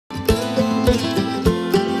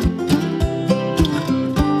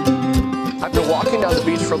walking down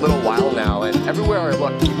the beach for a little while now, and everywhere I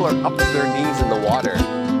look, people are up to their knees in the water.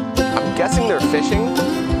 I'm guessing they're fishing.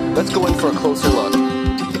 Let's go in for a closer look.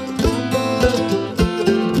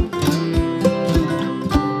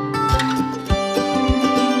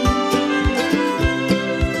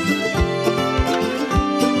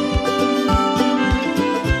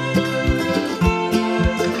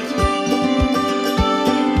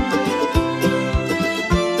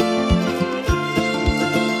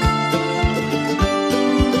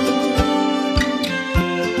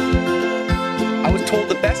 Told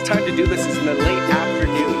the best time to do this is in the late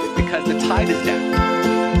afternoon because the tide is down.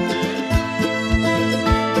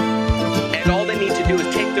 And all they need to do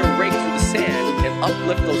is take their rake through the sand and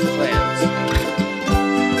uplift those clams.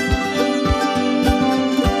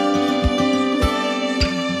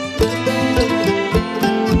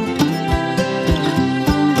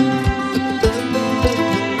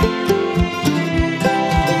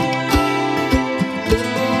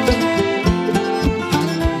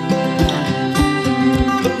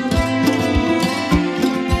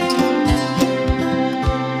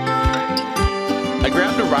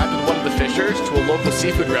 To a local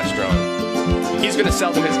seafood restaurant. He's going to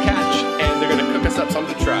sell them his catch, and they're going to cook us up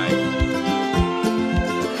something to try.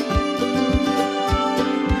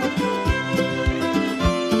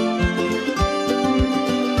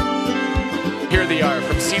 Here they are,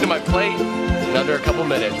 from sea to my plate in under a couple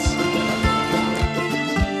minutes.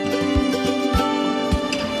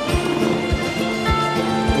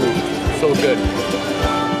 Ooh, so good.